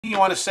you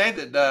want to say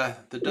that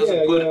doesn't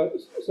Yeah, put it?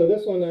 yeah. So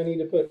this one I need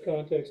to put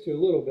context to a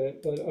little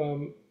bit, but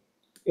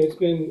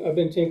I've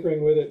been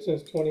tinkering with it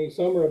since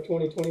summer of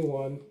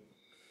 2021,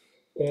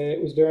 and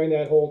it was during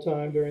that whole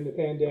time during the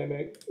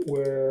pandemic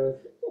where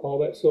all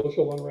that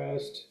social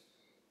unrest,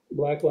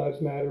 Black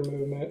Lives Matter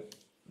movement,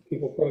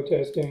 people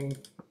protesting.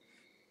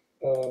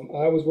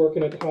 I was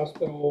working at the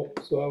hospital,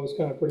 so I was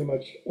kind of pretty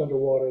much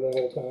underwater that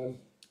whole time.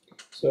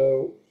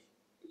 So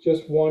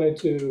just wanted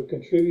to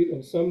contribute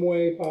in some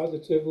way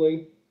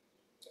positively,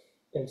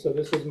 and so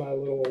this is my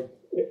little.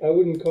 I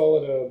wouldn't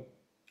call it a.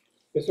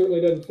 It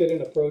certainly doesn't fit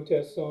in a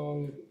protest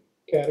song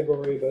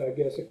category, but I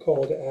guess a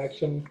call to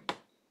action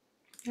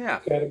Yeah.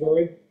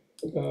 category.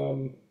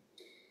 Um,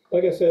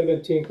 like I said, I've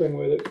been tinkering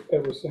with it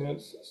ever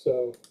since.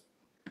 So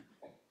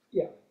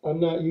yeah, I'm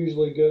not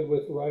usually good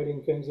with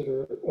writing things that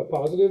are a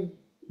positive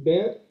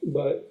bent,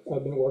 but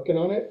I've been working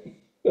on it.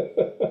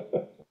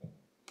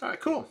 All right.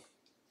 Cool.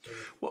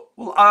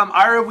 Well,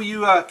 Ira, will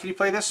you can you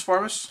play this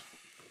for us?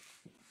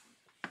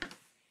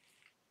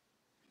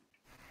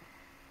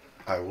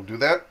 I will do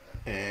that.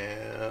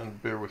 And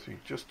bear with me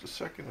just a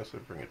second as I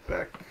bring it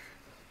back.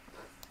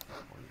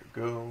 Where you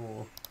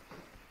go?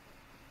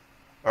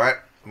 All right,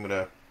 I'm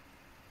gonna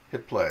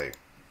hit play.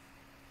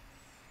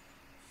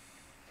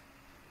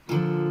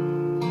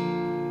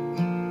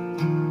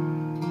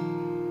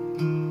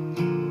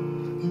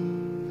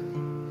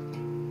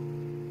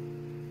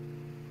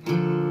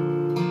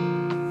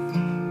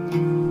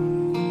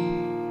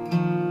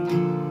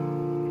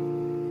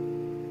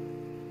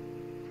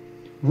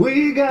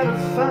 We gotta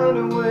find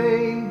a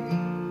way,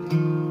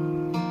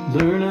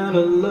 learn how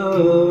to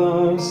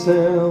love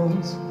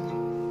ourselves.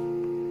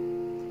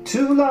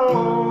 Too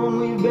long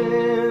we've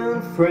been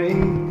afraid,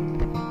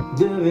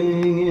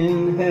 living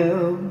in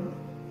hell.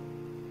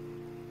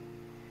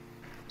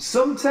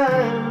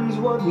 Sometimes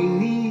what we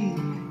need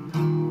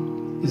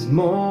is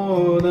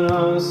more than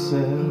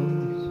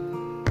ourselves.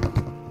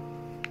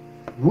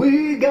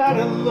 We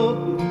gotta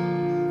look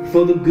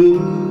for the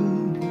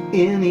good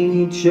in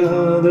each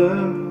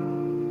other.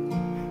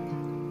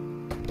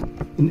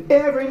 In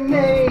every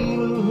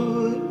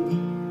neighborhood,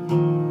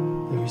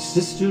 there's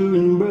sister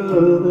and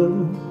brother.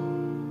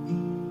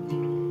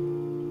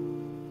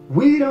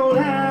 We don't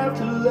have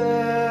to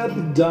let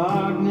the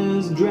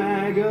darkness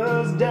drag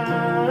us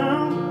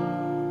down.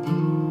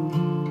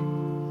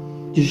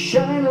 Just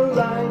shine a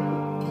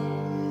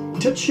light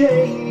to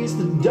chase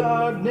the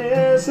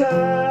darkness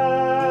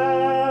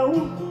out.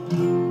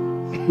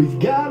 We've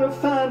gotta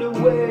find a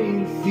way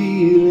to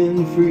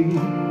feeling free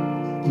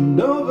and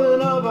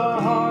open up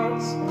our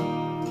hearts.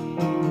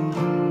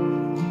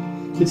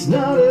 It's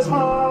not as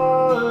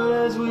hard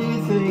as we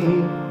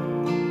think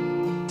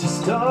to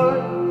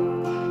start.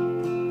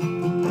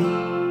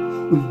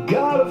 We've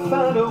gotta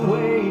find a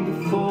way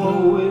before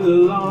we're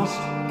lost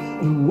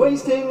and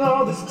wasting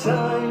all this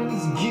time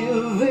is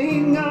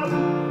giving up.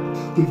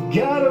 We've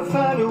gotta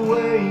find a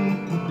way,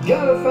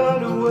 gotta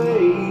find a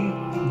way,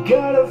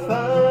 gotta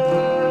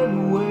find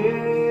a way.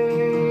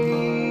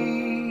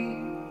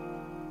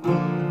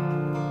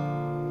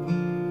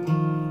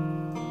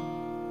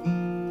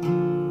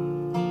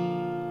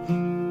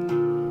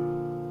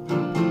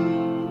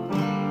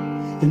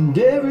 And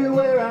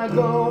everywhere I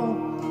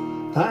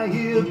go, I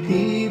hear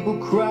people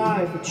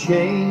cry for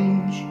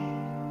change.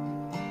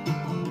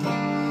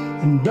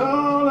 And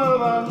all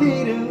of our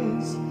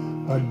leaders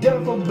are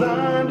deaf or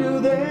blind to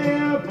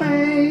their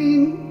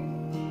pain.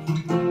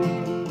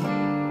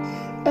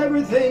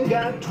 Everything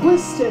got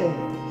twisted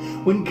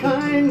when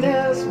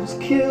kindness was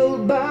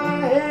killed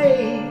by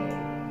hate.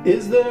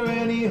 Is there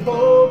any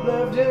hope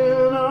left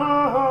in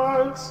our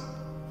hearts?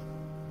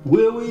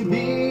 Will we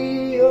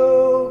be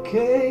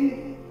okay?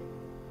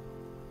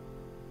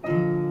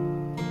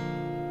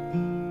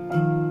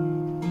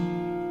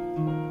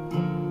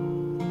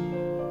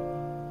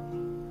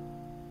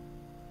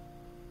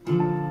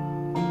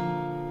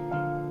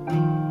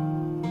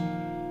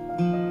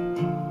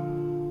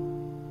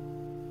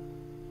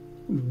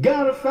 We've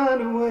gotta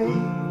find a way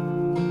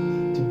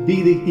to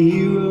be the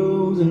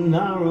heroes in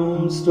our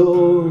own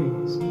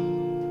stories.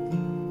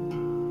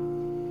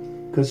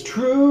 'Cause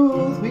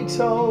truth be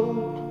told,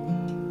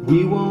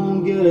 we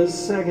won't get a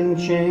second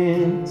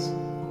chance.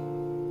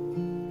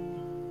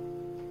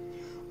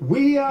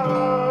 We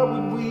are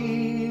what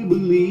we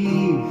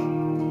believe,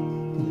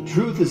 and the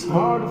truth is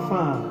hard to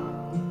find.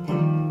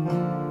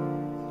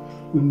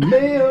 We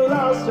may have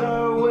lost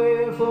our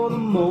way for the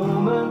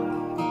moment,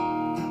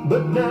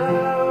 but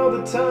now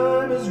the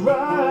time is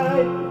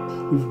right.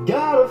 We've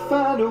gotta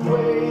find a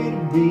way to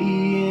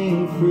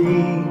being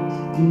free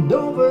and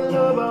open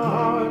up our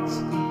hearts.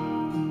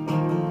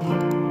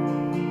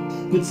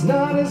 It's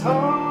not as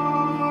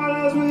hard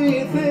as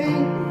we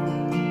think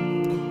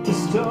to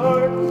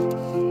start.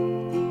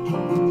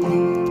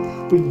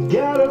 We've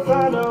gotta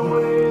find our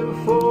way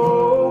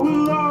before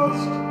we're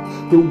lost.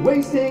 We're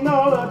wasting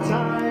all our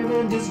time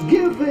and just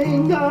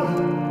giving up.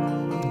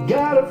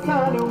 Gotta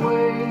find a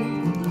way,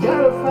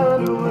 gotta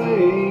find a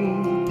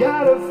way,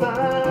 gotta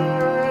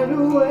find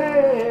a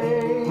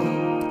way.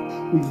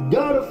 We've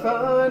gotta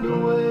find a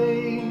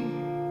way.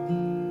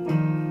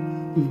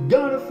 We've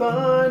gotta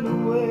find a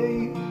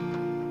way.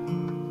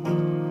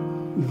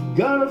 We've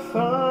gotta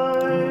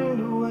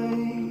find a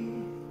way.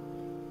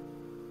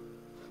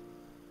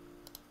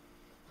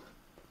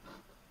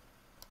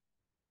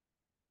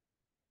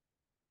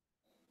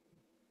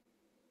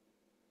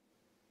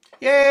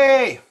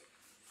 Yay!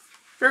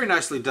 Very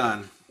nicely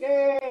done.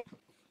 Thank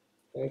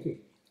you.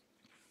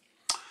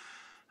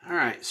 All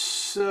right,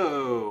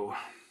 so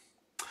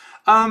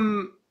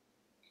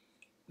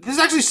this is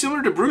actually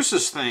similar to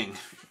Bruce's thing.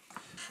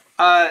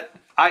 I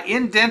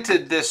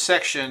indented this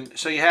section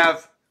so you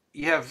have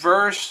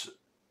verse,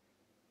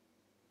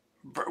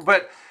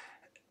 but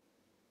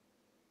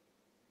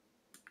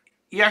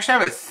you actually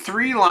have a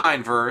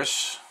 3-line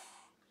verse,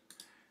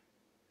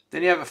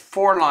 then you have a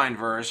 4-line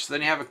verse, then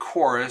you have a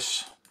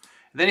chorus,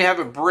 then you have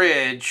a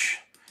bridge,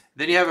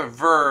 then you have a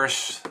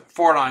verse,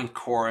 4-line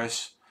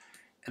chorus,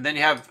 and then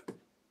you have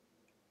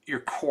your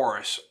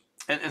chorus.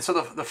 And so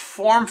the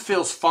form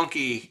feels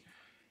funky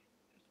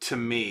to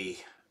me.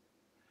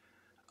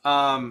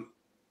 And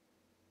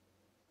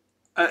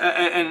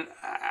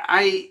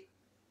I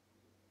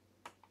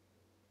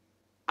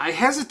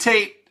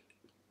hesitate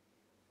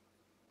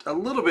a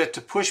little bit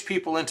to push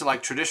people into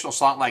like traditional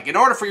song. Like, in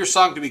order for your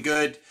song to be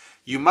good,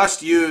 you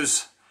must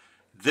use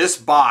this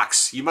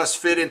box. You must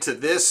fit into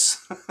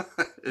this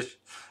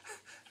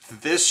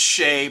this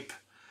shape.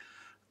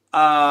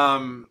 But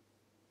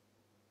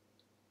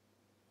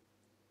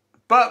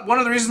one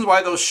of the reasons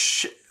why those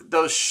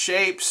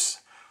shapes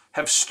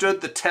have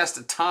stood the test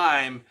of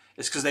time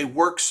is because they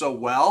work so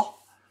well.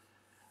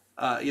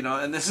 You know,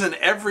 and this is in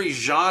every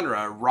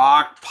genre: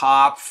 rock,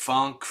 pop,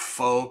 funk,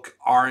 folk,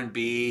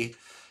 R&B,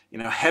 you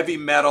know, heavy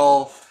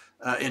metal,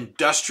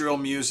 industrial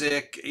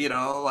music. You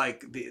know,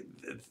 like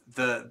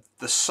the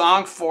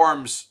song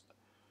forms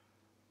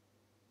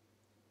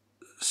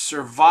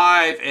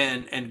survive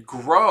and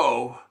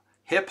grow.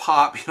 Hip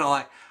hop, you know,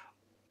 like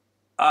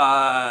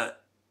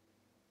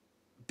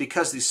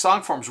because these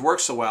song forms work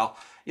so well.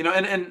 You know,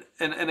 and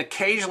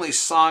occasionally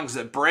songs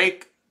that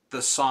break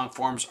the song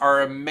forms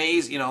are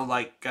amazing. You know,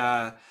 like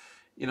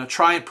you know,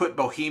 try and put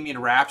Bohemian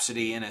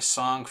Rhapsody in a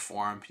song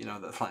form. You know,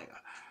 like,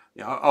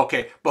 you know,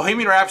 okay,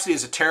 Bohemian Rhapsody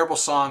is a terrible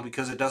song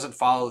because it doesn't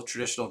follow the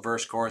traditional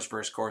verse, chorus,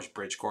 bridge,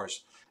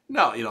 chorus.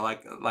 No, you know,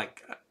 like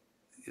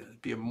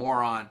be a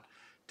moron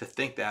to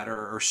think that,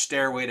 or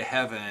Stairway to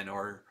Heaven,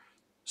 or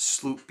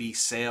Sloop B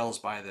Sails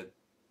by the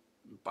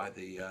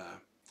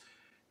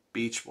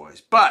Beach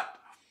Boys. But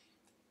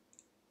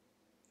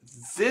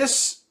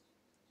this,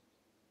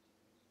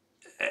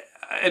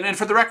 and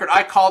for the record,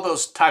 I call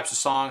those types of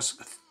songs,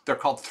 they're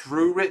called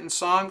through written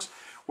songs,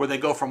 where they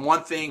go from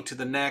one thing to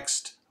the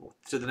next,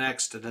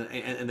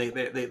 and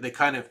they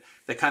kind of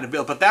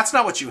build. But that's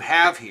not what you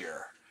have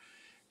here.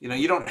 You know,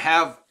 you don't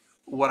have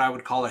what I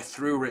would call a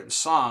through written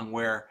song,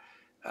 where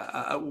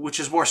which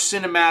is more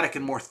cinematic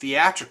and more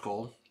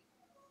theatrical.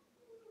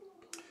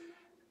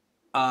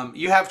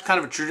 You have kind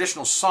of a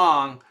traditional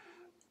song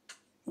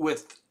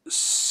with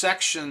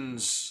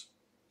sections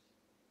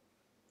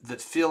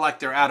that feel like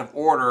they're out of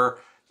order,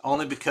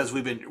 only because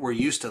we're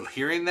used to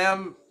hearing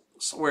them.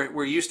 So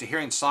we're used to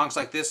hearing songs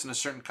like this in a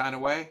certain kind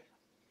of way.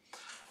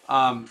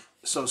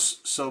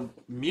 So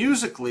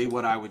musically,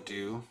 what I would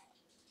do,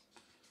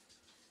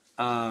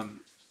 I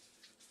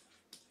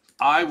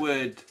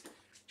would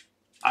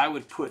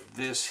put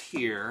this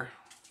here.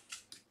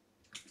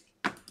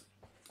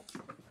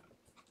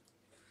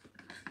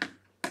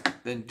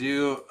 Then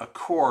do a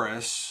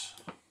chorus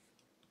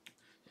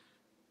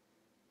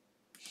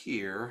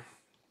here.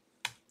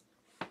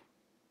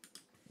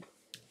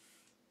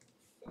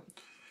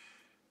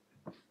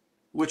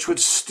 Which would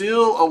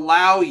still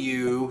allow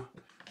you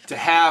to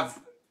have,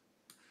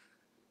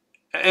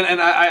 and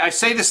I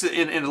say this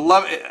in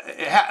love,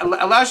 it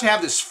allows you to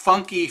have this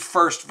funky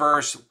first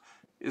verse,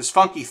 this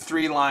funky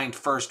 3-line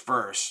first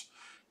verse.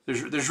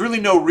 There's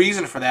really no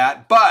reason for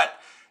that, but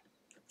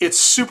it's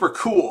super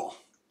cool.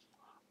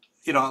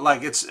 You know,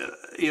 like it's,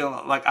 you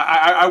know, like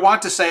I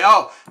want to say,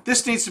 oh,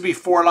 this needs to be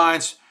 4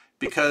 lines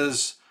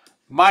because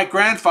my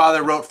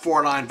grandfather wrote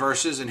 4-line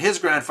verses and his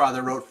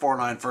grandfather wrote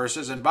 4-line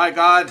verses, and by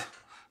God,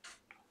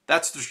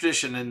 that's the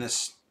tradition in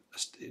this.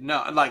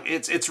 No, like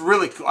it's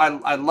really cool.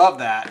 I love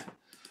that.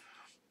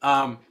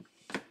 Yeah,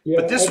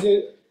 but this,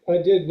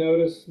 I did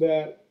notice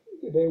that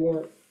they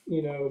weren't,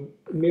 you know,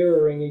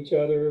 mirroring each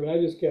other, and I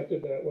just kept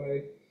it that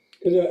way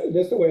because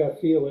that's the way I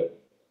feel it.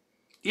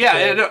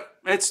 Yeah, so,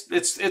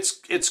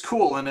 it's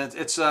cool, and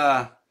it's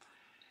My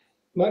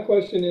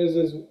question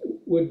is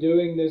would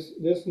doing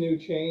this new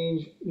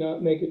change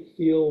not make it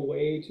feel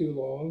way too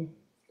long?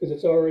 Because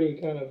it's already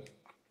kind of.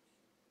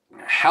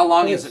 How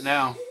long is it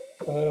now?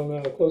 I don't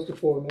know, close to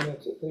 4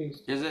 minutes at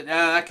least. Is it?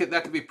 Yeah,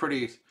 that could be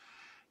pretty.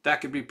 That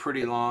could be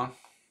pretty long.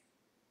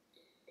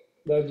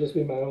 That would just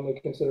be my only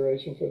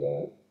consideration for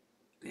that.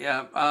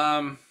 Yeah.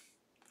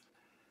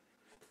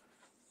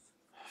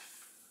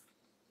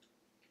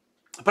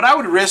 But I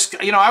would risk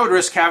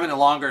having a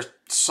longer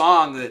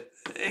song, that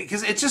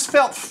because it just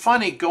felt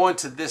funny going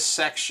to this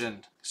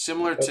section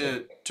similar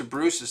Okay. to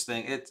Bruce's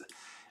thing.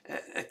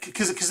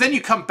 Because then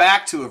you come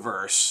back to a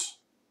verse.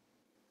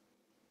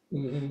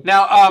 Mm-hmm.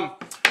 Now,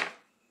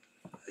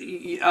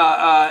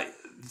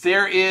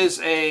 there is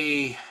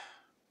a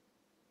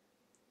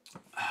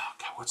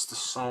God, what's the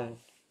song?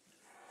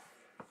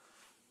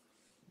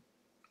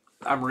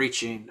 I'm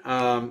reaching.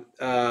 It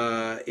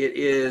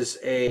is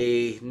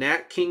a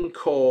Nat King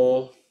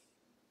Cole.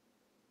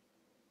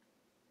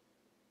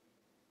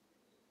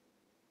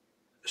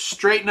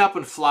 Straighten Up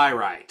and Fly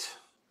Right.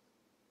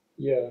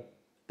 Yeah.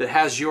 That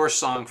has your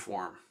song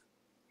form.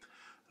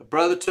 A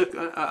brother took for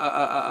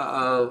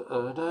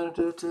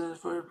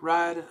a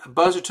ride. A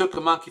buzzer took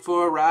a monkey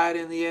for a ride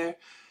in the air.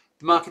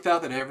 The monkey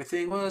thought that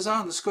everything was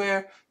on the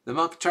square. The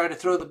monkey tried to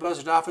throw the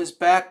buzzard off his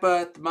back,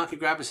 but the monkey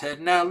grabbed his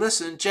head. Now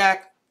listen,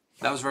 Jack.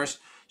 That was verse.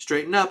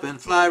 Straighten up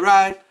and fly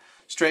right.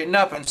 Straighten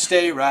up and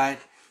stay right.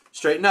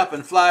 Straighten up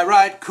and fly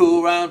right.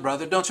 Cool round,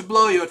 brother. Don't you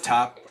blow your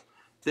top.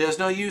 There's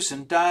no use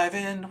in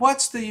diving.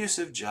 What's the use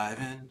of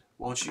jiving?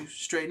 Won't you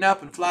straighten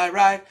up and fly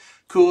right?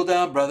 Cool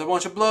down, brother.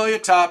 Won't you blow your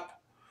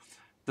top?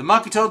 The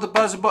monkey told the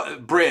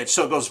buzzard bridge.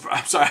 So it goes.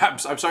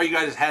 I'm sorry you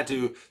guys had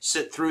to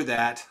sit through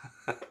that.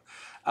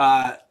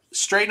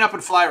 Straighten up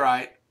and fly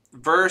right.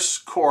 Verse,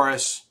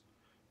 chorus,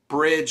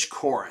 bridge,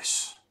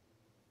 chorus.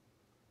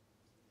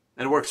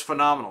 And it works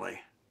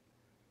phenomenally.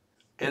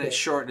 And it's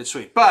short and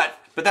sweet. But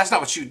that's not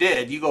what you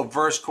did. You go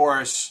verse,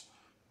 chorus.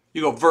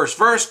 You go verse,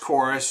 verse,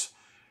 chorus,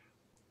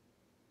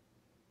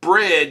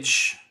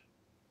 bridge,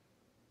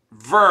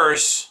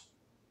 verse,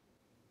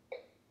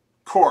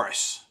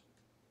 chorus.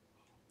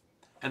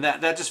 And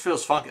that just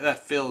feels funky.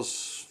 That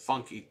feels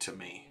funky to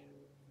me.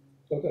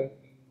 Okay.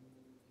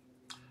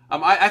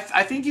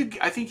 I think you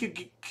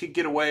could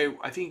get away.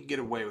 I think you could get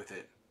away with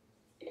it.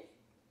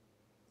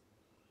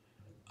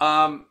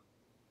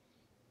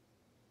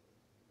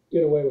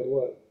 Get away with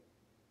what?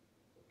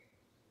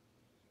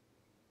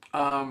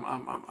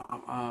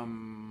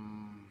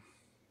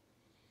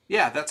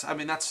 Yeah, that's. I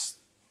mean, that's.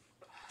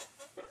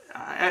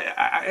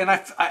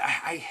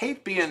 I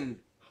hate being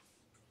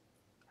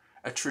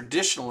a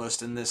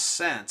traditionalist in this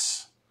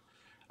sense.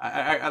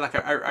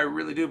 I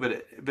really do, but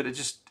it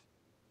just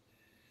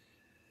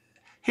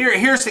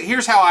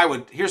here's how I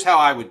would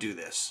do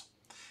this.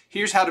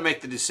 Here's how to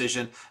make the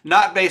decision,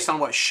 not based on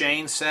what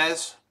Shane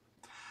says.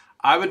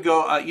 I would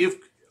go. You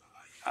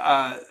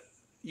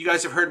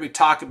guys have heard me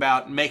talk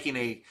about making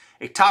a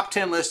top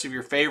 10 list of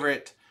your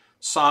favorite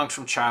songs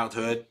from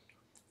childhood,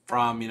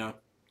 from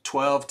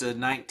 12 to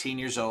 19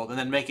 years old, and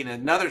then making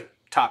another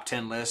top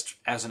 10 list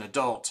as an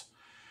adult,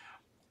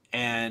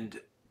 and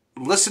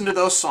listen to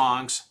those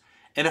songs.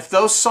 And if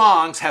those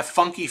songs have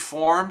funky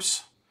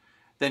forms,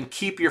 then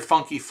keep your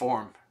funky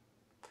form.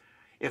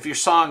 If your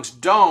songs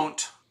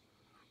don't,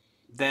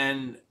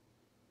 then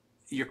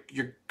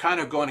you're kind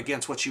of going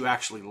against what you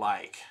actually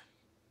like.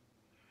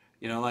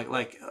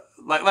 Like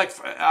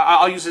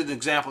I'll use an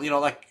example.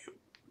 Like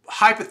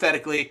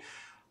hypothetically,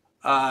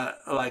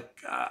 like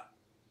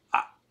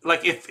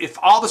if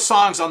all the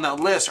songs on that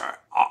list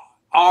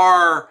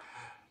are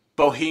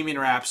Bohemian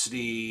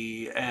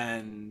Rhapsody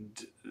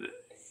and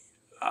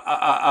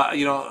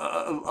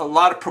a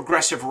lot of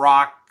progressive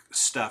rock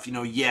stuff.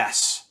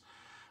 Yes.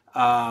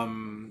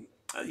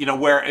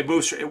 Where it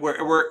moves,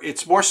 where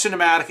it's more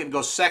cinematic and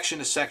goes section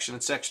to section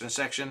and section to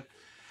section.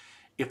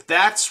 If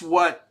that's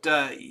what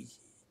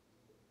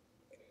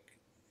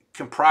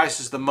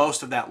comprises the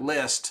most of that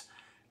list,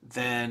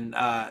 then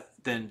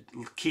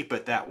keep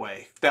it that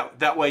way.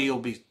 That way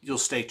you'll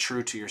stay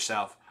true to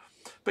yourself.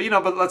 But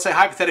let's say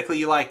hypothetically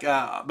you like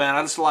I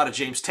listen to a lot of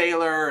James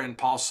Taylor and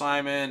Paul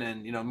Simon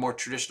and more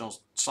traditional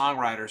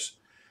songwriters.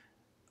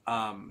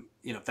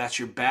 If that's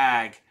your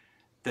bag,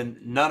 then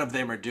none of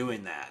them are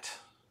doing that.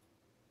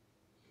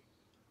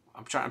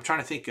 I'm trying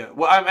to think.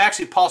 I'm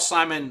actually Paul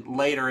Simon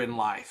later in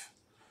life.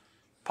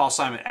 Paul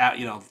Simon,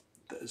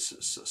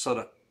 sort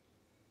of.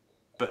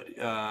 But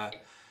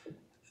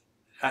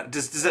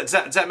does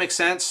that make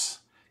sense?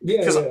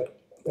 Yeah.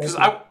 Because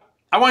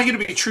I want you to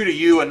be true to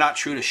you and not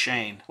true to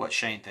Shane. What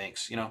Shane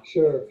thinks.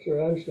 Sure. I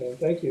understand.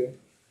 Thank you.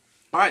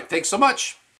 All right. Thanks so much.